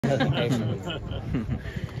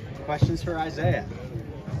Questions for Isaiah?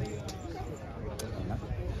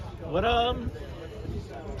 What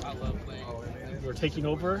we're taking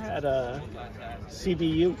over at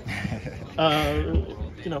CBU.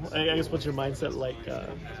 You know, I guess what's your mindset like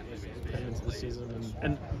heading into the season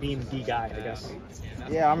and being the guy, I guess?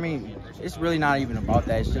 Yeah, I mean, it's really not even about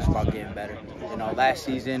that. It's just about getting better. You know, last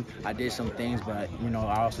season I did some things, but, you know,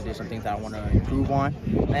 I also did some things that I want to improve on.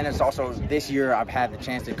 And it's also this year I've had the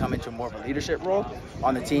chance to come into more of a leadership role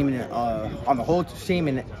on the team, and on the whole team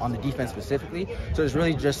and on the defense specifically. So it's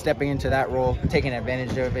really just stepping into that role, taking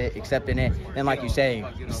advantage of it, accepting it. And like you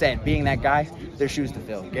said, being that guy, there's shoes to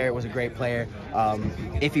fill. Garrett was a great player.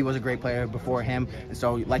 Iffy was a great player before him. And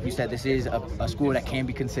so, like you said, this is a school that can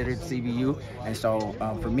be considered CBU. And so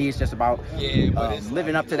for me, it's just about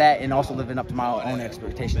living up to that and also living up to my own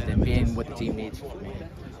expectations and being what the team needs from me.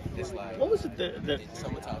 What was it that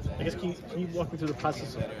I guess, can you walk me through the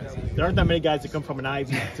process of, there aren't that many guys that come from an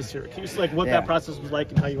Ivy to Syracuse, like what that process was like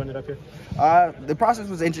and how you ended up here? The process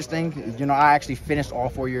was interesting. You know, I actually finished all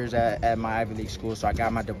 4 years at my Ivy League school, so I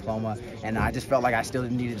got my diploma, and I just felt like I still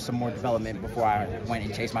needed some more development before I went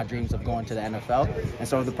and chased my dreams of going to the NFL. And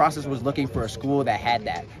so the process was looking for a school that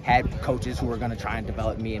had coaches who were going to try and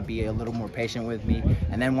develop me and be a little more patient with me.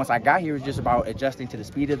 And then once I got here, it was just about adjusting to the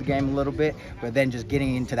speed of the game a little bit, but then just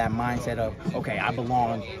getting into that mindset of, okay, I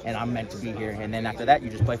belong and I'm meant to be here. And then after that, you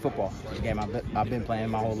just play football. It's a game I've been playing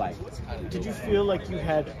my whole life. Did you feel like you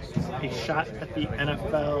had a shot at the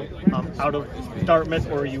NFL out of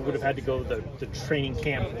Dartmouth, or you would have had to go the training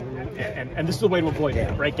camp and this is the way to avoid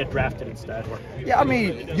it, right? Get drafted instead? Yeah, I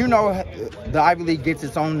mean, you know, the Ivy League gets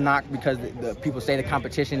its own knock because the people say the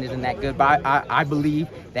competition isn't that good, but I believe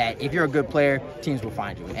that if you're a good player, teams will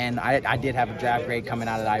find you. And I did have a draft grade coming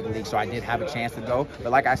out of the Ivy League, so I did have a chance to go.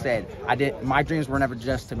 But like I said, my dreams were never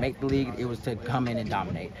just to make the league, it was to come in and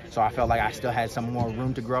dominate. So I felt like I still had some more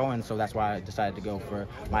room to grow, and so that's why I decided to go for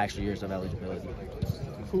my extra years of eligibility.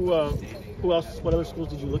 Who else, what other schools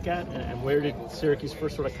did you look at, and where did Syracuse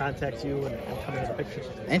first sort of contact you and come into the picture?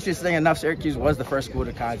 Interesting enough, Syracuse was the first school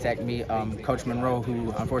to contact me. Coach Monroe,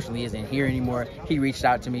 who unfortunately isn't here anymore, he reached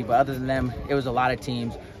out to me, but other than them, it was a lot of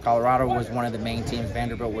teams. Colorado was one of the main teams,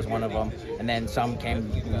 Vanderbilt was one of them, and then some came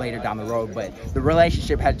later down the road. But the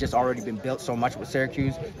relationship had just already been built so much with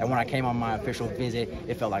Syracuse that when I came on my official visit,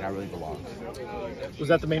 it felt like I really belonged. Was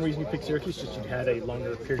that the main reason you picked Syracuse? Just you had a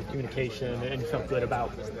longer period of communication and you felt good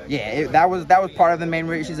about it? Yeah, that was part of the main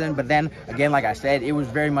reason. But then again, like I said, it was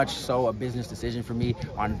very much so a business decision for me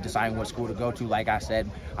on deciding what school to go to. Like I said,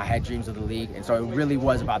 I had dreams of the league, and so it really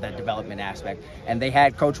was about that development aspect. And they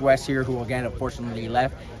had Coach West here, who again, unfortunately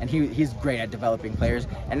left, and he's great at developing players.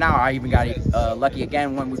 And now I even got lucky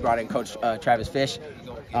again when we brought in Coach Travis Fish,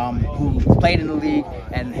 who played in the league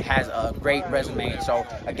and has a great resume. So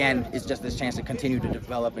again, it's just this chance to continue to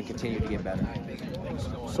develop and continue to get better.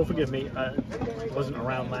 So forgive me, I wasn't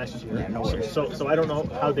around last year. Yeah, no worries. So I don't know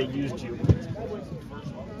how they used you.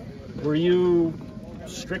 Were you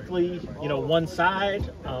strictly, you know, one side,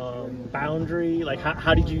 boundary? Like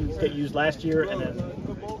how did you get used last year, and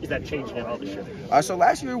then is that changing at all this year? So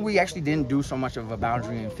last year we actually didn't do so much of a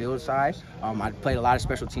boundary and field side. I played a lot of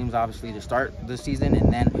special teams obviously to start the season,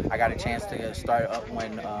 and then I got a chance to start up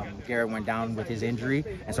when Garrett went down with his injury.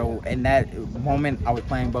 And so in that moment I was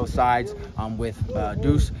playing both sides with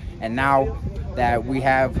Deuce. And now that we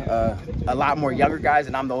have a lot more younger guys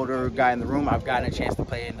and I'm the older guy in the room, I've gotten a chance to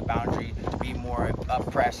play in the boundary, be more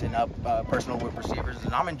up press and up personal with receivers,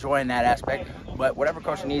 and I'm enjoying that aspect. But whatever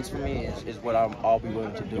coach needs from me is what I'll be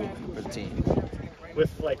willing to do for the team.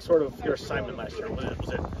 With like sort of your assignment last year, was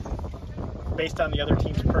it based on the other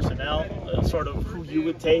team's personnel, sort of who you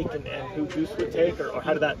would take and who Juice would take, or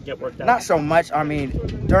how did that get worked out? Not so much. I mean,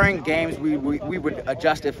 during games we would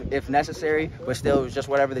adjust if necessary, but still it was just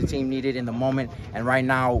whatever the team needed in the moment. And right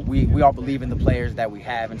now we all believe in the players that we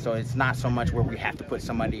have, and so it's not so much where we have to put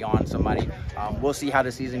somebody on somebody. We'll see how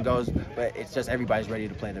the season goes, but it's just everybody's ready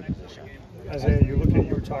to play their position. Isaiah, you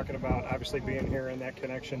were talking about obviously being here and that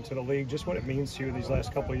connection to the league, just what it means to you these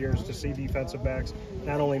last couple of years to see defensive backs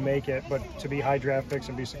not only make it, but to be high draft picks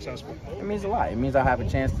and be successful. It means a lot. It means I have a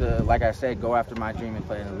chance to, like I said, go after my dream and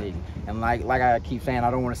play in the league. And like I keep saying,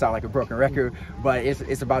 I don't want to sound like a broken record, but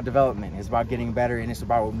it's about development. It's about getting better, and it's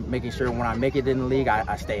about making sure when I make it in the league,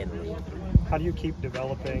 I stay in the league. How do you keep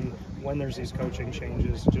developing when there's these coaching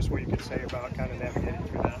changes? Just what you could say about kind of navigating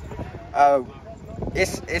through that.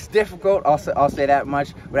 It's difficult, I'll say that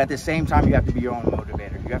much, but at the same time you have to be your own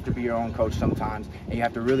motivator. You have to be your own coach sometimes, and you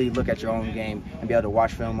have to really look at your own game and be able to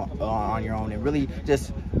watch film on your own and really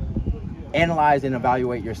just analyze and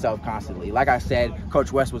evaluate yourself constantly. Like I said,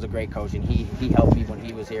 Coach West was a great coach, and he helped me when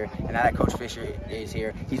he was here. And now that Coach Fisher is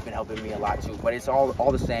here, he's been helping me a lot too. But it's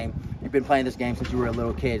all the same. You've been playing this game since you were a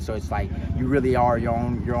little kid, so it's like you really are your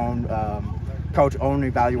own coach, own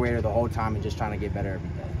evaluator the whole time, and just trying to get better every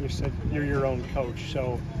day. You said you're your own coach,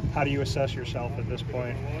 so how do you assess yourself at this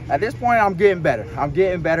point? At this point, I'm getting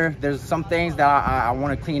better. There's some things that I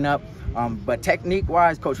want to clean up. But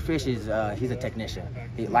technique-wise, Coach Fish he's a technician.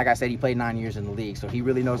 Like I said, he played 9 years in the league, so he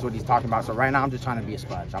really knows what he's talking about. So right now, I'm just trying to be a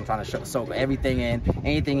sponge. I'm trying to soak everything in.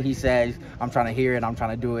 Anything he says, I'm trying to hear it. I'm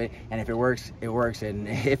trying to do it. And if it works, it works. And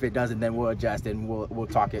if it doesn't, then we'll adjust and we'll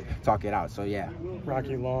talk it out. So yeah.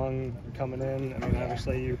 Rocky Long coming in. I mean,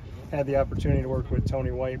 obviously you had the opportunity to work with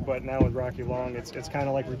Tony White, but now with Rocky Long, it's kind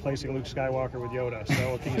of like replacing Luke Skywalker with Yoda.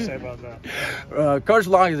 So what can you say about that? Coach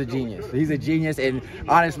Long is a genius. He's a genius, and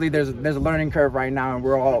honestly, there's a learning curve right now, and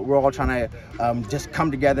we're all trying to just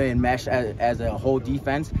come together and mesh as a whole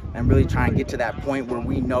defense, and really try and get to that point where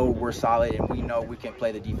we know we're solid and we know we can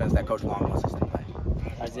play the defense that Coach Long wants us to play.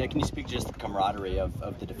 Isaiah, can you speak just to the camaraderie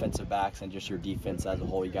of the defensive backs and just your defense as a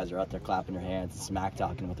whole? You guys are out there clapping your hands, smack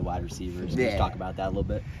talking with the wide receivers. Can you just talk about that a little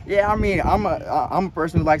bit? Yeah, I mean, I'm a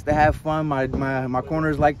person who likes to have fun. My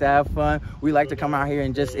corners like to have fun. We like to come out here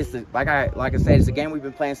and just like I said, it's a game we've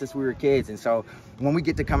been playing since we were kids, and so when we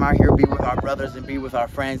get to come out here, be with our brothers and be with our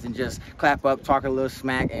friends and just clap up, talk a little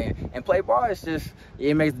smack, and play ball,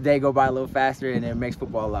 it makes the day go by a little faster, and it makes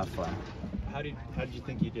football a lot of fun. How did you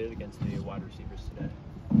think you did against the wide receivers today?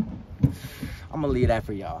 I'm gonna leave that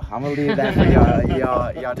for y'all.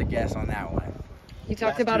 Y'all to guess on that one. You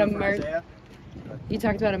talked about emerging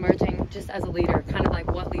just as a leader. Kind of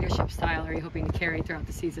like what leadership style are you hoping to carry throughout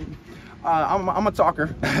the season? I'm a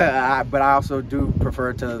talker, but I also do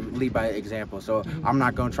prefer to lead by example. So I'm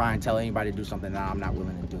not gonna try and tell anybody to do something that I'm not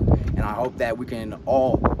willing to do. And I hope that we can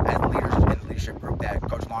all, as leaders in the leadership group that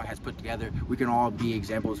Coach Long has put together, we can all be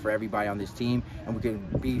examples for everybody on this team, and we can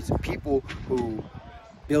be some people who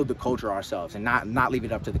build the culture ourselves and not leave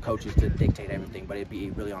it up to the coaches to dictate everything, but it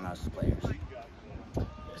be really on us as players.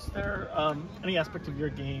 Is there any aspect of your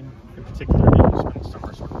game in particular that you spend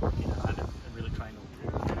summer sort of working on and really trying to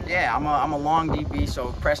improve? Yeah, I'm a long DB,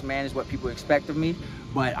 so press man is what people expect of me,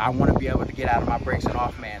 but I want to be able to get out of my breaks and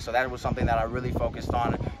off man. So that was something that I really focused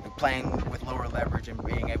on, playing with lower leverage and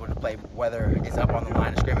being able to play, whether it's up on the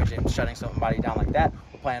line of scrimmage and shutting somebody down like that,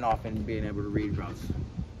 or playing off and being able to read routes.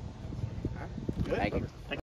 Good. Thank you.